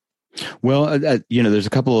 Well, there's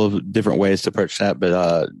a couple of different ways to approach that,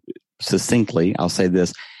 but succinctly, I'll say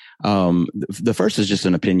this. The first is just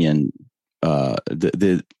an opinion.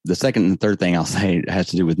 The second and third thing I'll say has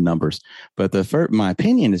to do with numbers, but my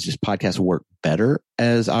opinion is just podcasts work better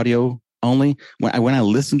as audio only. When I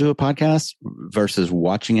listen to a podcast versus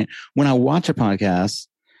watching it, when I watch a podcast,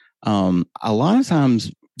 a lot of times,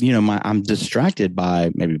 I'm distracted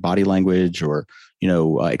by maybe body language or,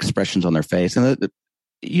 expressions on their face. And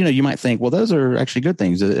you might think, well, those are actually good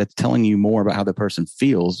things. It's telling you more about how the person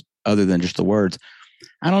feels other than just the words.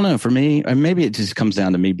 I don't know. For me, maybe it just comes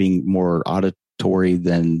down to me being more auditory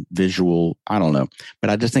than visual. I don't know.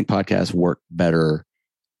 But I just think podcasts work better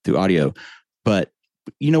through audio. But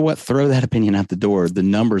you know what? Throw that opinion out the door. The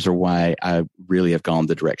numbers are why I really have gone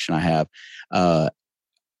the direction I have. On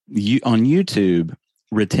YouTube,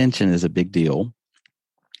 retention is a big deal.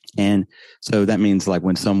 And so that means like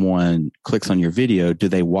when someone clicks on your video, do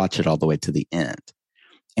they watch it all the way to the end?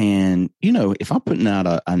 And, if I'm putting out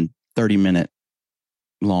a 30-minute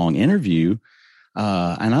long interview,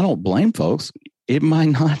 and I don't blame folks, it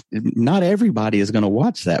might not everybody is going to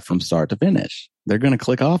watch that from start to finish. They're going to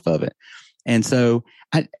click off of it. And so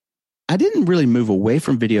I didn't really move away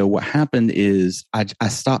from video. What happened is I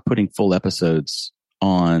stopped putting full episodes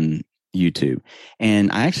on YouTube,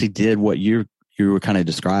 and I actually did what you were kind of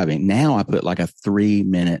describing. Now I put like a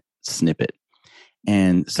 3-minute snippet.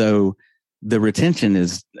 And so the retention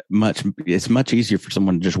is much easier for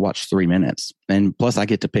someone to just watch 3 minutes. And plus I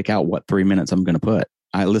get to pick out what 3 minutes I'm going to put.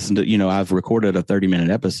 I listen to, I've recorded a 30-minute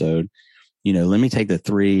episode, let me take the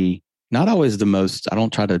 3, not always the most, I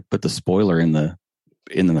don't try to put the spoiler in the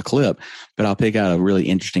clip, but I'll pick out a really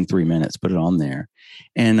interesting 3 minutes, put it on there.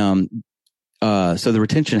 And, so the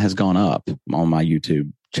retention has gone up on my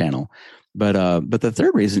YouTube channel. But the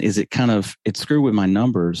third reason is it screwed with my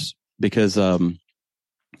numbers because, my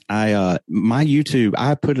YouTube,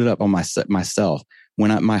 I put it up on myself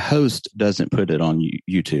when my host doesn't put it on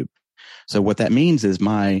YouTube. So what that means is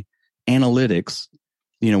my analytics,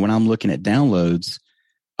 when I'm looking at downloads,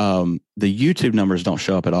 the YouTube numbers don't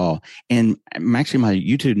show up at all. And actually my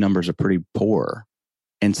YouTube numbers are pretty poor.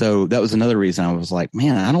 And so that was another reason I was like,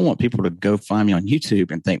 man, I don't want people to go find me on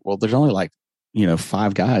YouTube and think, well, there's only like,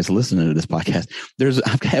 5 guys listening to this podcast.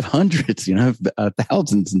 I have hundreds,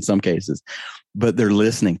 thousands in some cases, but they're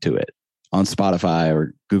listening to it on Spotify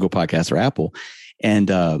or Google Podcasts or Apple. And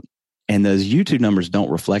those YouTube numbers don't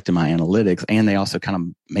reflect in my analytics. And they also kind of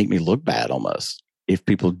make me look bad almost if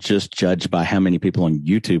people just judge by how many people on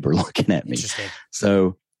YouTube are looking at me.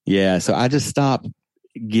 So I just stopped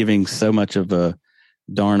giving so much of a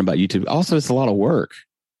darn about YouTube. Also, it's a lot of work.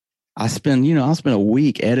 I'll spend a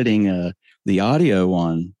week editing the audio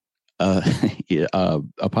on a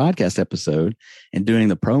podcast episode and doing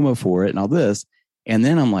the promo for it and all this. And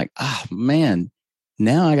then I'm like, oh man,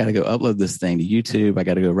 now I got to go upload this thing to YouTube. I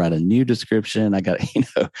got to go write a new description. I got,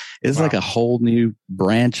 it's like a whole new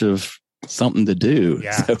branch of something to do.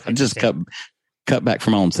 Yeah, so I just cut back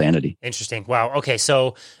from my own sanity. Interesting. Wow. Okay.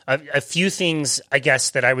 So a few things I guess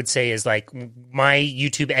that I would say is like my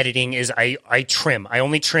YouTube editing is I trim. I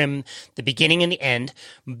only trim the beginning and the end.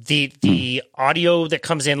 The audio that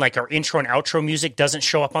comes in, like our intro and outro music, doesn't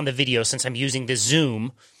show up on the video since I'm using the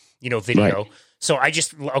Zoom, video. Right. So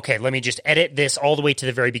let me just edit this all the way to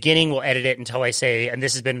the very beginning. We'll edit it until I say, and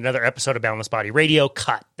this has been another episode of Boundless Body Radio,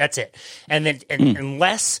 cut. That's it. And then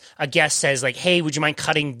unless a guest says like, hey, would you mind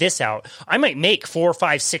cutting this out? I might make 4,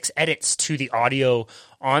 5, 6 edits to the audio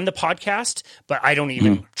on the podcast, but I don't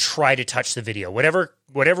even try to touch the video.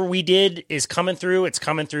 Whatever we did is coming through. It's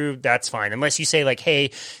coming through. That's fine. Unless you say like,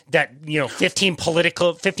 hey, that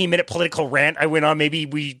 15-minute political rant I went on, maybe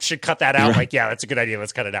we should cut that out. Right. Like, yeah, that's a good idea.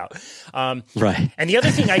 Let's cut it out. Right. And the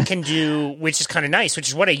other thing I can do, which is kind of nice, which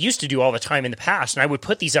is what I used to do all the time in the past, and I would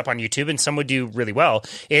put these up on YouTube, and some would do really well,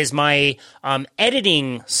 is my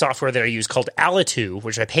editing software that I use called Alitu,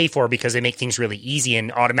 which I pay for because they make things really easy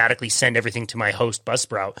and automatically send everything to my host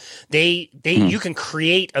Buzzsprout. You can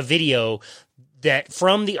create a video that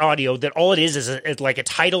from the audio that all it is like a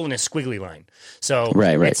title and a squiggly line. So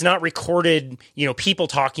right. It's not recorded, people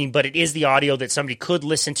talking, but it is the audio that somebody could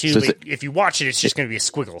listen to. So if you watch it, it's just going to be a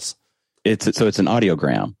squiggles. It's an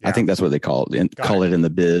audiogram. Yeah. I think that's what they call it in the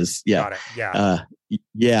biz. Yeah. Got it.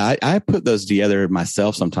 Yeah. I put those together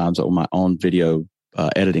myself sometimes on my own video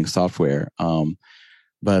editing software.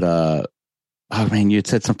 But oh man, you had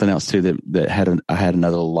said something else too that I had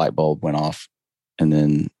another light bulb went off, and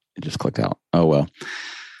then It just clicked out. Oh, well.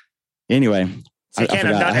 Anyway. So again,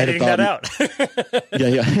 I'm not editing that out.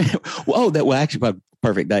 Yeah. Well, actually,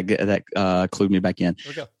 perfect. That clued me back in. There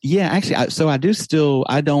we go. Yeah, actually,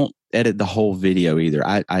 I don't edit the whole video either.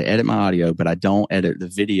 I edit my audio, but I don't edit the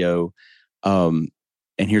video. And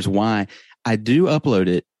here's why. I do upload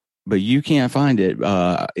it, but you can't find it.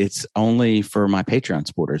 It's only for my Patreon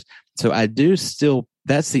supporters. So I do still.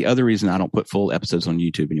 That's the other reason I don't put full episodes on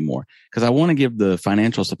YouTube anymore, because I want to give the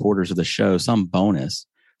financial supporters of the show some bonus.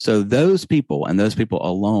 So those people and those people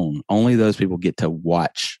alone, only those people get to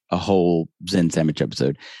watch a whole Zen Sammich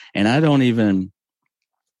episode. And I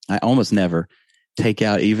almost never take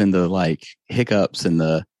out even the like hiccups and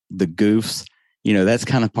the goofs. That's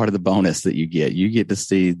kind of part of the bonus that you get. You get to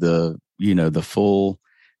see the full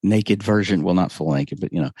naked version. Well, not full naked,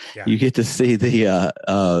 but you get to see the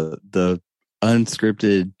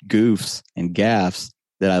unscripted goofs and gaffes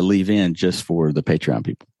that I leave in just for the Patreon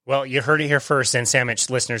people. Well, you heard it here first, and Sammich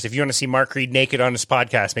listeners. If you want to see Mark Reid naked on his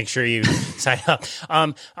podcast, make sure you sign up.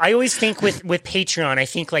 I always think with Patreon, I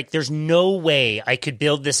think like there's no way I could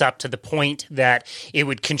build this up to the point that it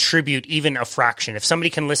would contribute even a fraction. If somebody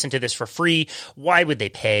can listen to this for free, why would they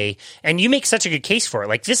pay? And you make such a good case for it.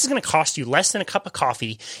 Like, this is going to cost you less than a cup of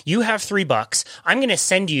coffee. You have $3. I'm going to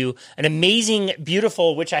send you an amazing,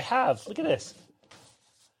 beautiful, which I have. Look at this.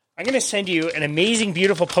 I'm going to send you an amazing,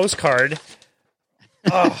 beautiful postcard.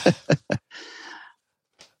 Oh, look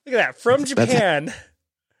at that, from Japan. That's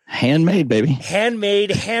handmade, baby. Handmade,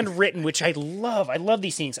 handwritten, which I love. I love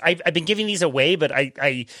these things. I've been giving these away, but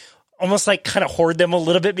I almost like kind of hoard them a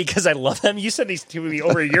little bit because I love them. You sent these to me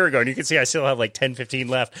over a year ago, and you can see I still have like 10, 15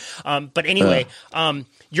 left. But anyway,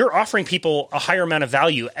 you're offering people a higher amount of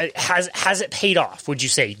value. Has it paid off, would you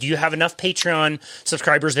say? Do you have enough Patreon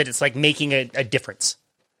subscribers that it's like making a difference?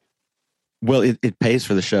 Well, it pays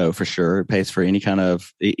for the show for sure. It pays for anything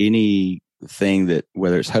that,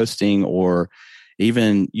 whether it's hosting or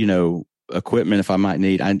even, equipment, if I might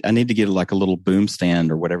need, I need to get like a little boom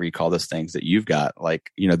stand or whatever you call those things that you've got. Like,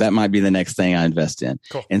 that might be the next thing I invest in.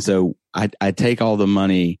 Cool. And so I take all the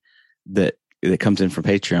money that comes in from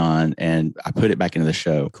Patreon and I put it back into the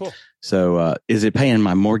show. Cool. So, is it paying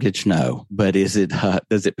my mortgage? No, but does it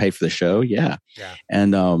pay for the show? Yeah.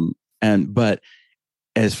 But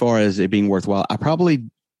as far as it being worthwhile, I probably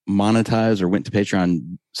monetized or went to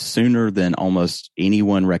Patreon sooner than almost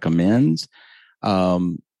anyone recommends.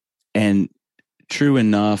 And true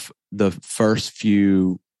enough, the first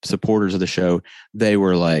few supporters of the show, they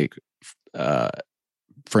were like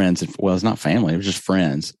friends. Well, it's not family. It was just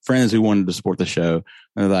friends who wanted to support the show.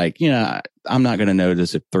 They're like, I'm not going to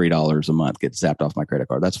notice if $3 a month gets zapped off my credit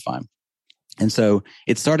card. That's fine. And so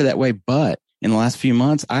it started that way. But in the last few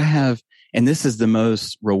months, and this is the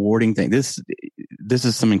most rewarding thing. This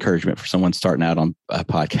is some encouragement for someone starting out on a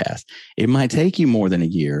podcast. It might take you more than a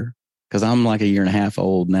year, because I'm like a year and a half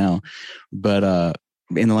old now. But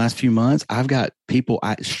in the last few months, I've got people,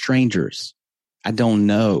 strangers I don't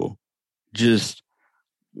know, just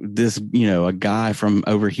this, a guy from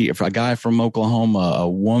over here, a guy from Oklahoma, a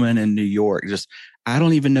woman in New York. I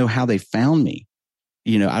don't even know how they found me.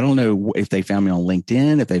 I don't know if they found me on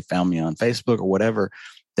LinkedIn, if they found me on Facebook or whatever.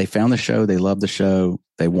 They found the show. They love the show.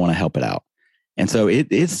 They want to help it out. And so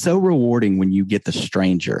it's so rewarding when you get the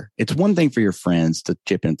stranger. It's one thing for your friends to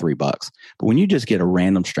chip in $3, but when you just get a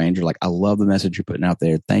random stranger, like, I love the message you're putting out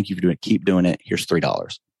there. Thank you for doing it. Keep doing it. Here's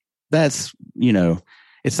 $3. That's,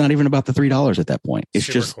 it's not even about the $3 at that point. It's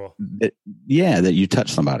super just cool. that you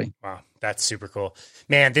touch somebody. Wow. That's super cool,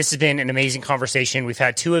 man. This has been an amazing conversation. We've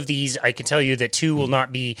had 2 of these. I can tell you that 2 will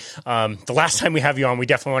not be the last time we have you on. We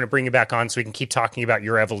definitely want to bring you back on so we can keep talking about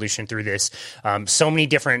your evolution through this. So many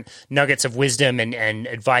different nuggets of wisdom and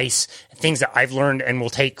advice, things that I've learned and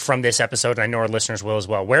will take from this episode. And I know our listeners will as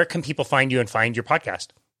well. Where can people find you and find your podcast?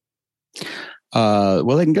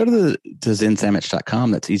 Well, they can go to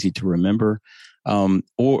zensammich.com. That's easy to remember.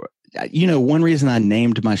 Or one reason I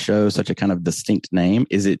named my show such a kind of distinct name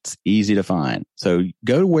is it's easy to find. So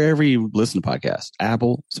go to wherever you listen to podcasts,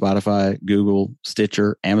 Apple, Spotify, Google,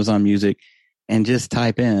 Stitcher, Amazon Music, and just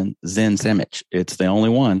type in Zen Sammich. It's the only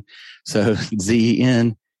one. So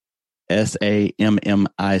ZenSammich.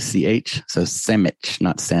 So Sammich,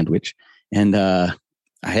 not sandwich. And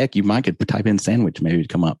heck, you might could type in sandwich, maybe it'd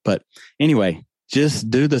come up. But anyway, just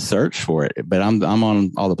do the search for it. But I'm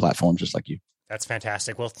on all the platforms just like you. That's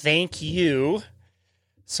fantastic. Well, thank you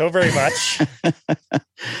so very much.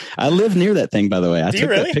 I live near that thing, by the way. I took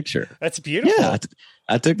really? that picture. That's beautiful. Yeah.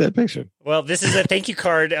 I took that picture. Well, this is a thank you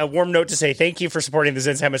card, a warm note to say thank you for supporting the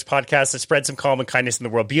Zen Sammich podcast to spread some calm and kindness in the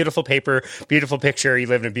world. Beautiful paper, beautiful picture. You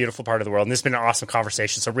live in a beautiful part of the world. And this has been an awesome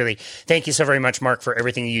conversation. So really, thank you so very much, Mark, for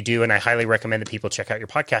everything you do. And I highly recommend that people check out your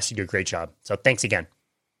podcast. You do a great job. So thanks again.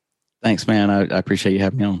 Thanks, man. I appreciate you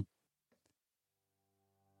having me on.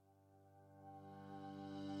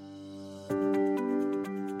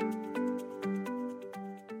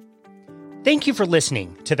 Thank you for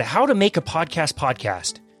listening to the How to Make a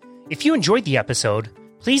podcast. If you enjoyed the episode,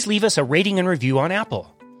 please leave us a rating and review on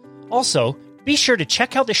Apple. Also, be sure to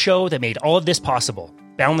check out the show that made all of this possible,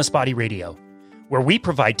 Boundless Body Radio, where we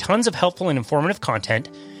provide tons of helpful and informative content,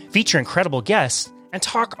 feature incredible guests, and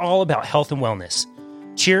talk all about health and wellness.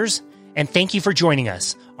 Cheers, and thank you for joining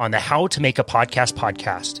us on the How to Make a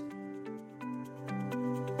podcast.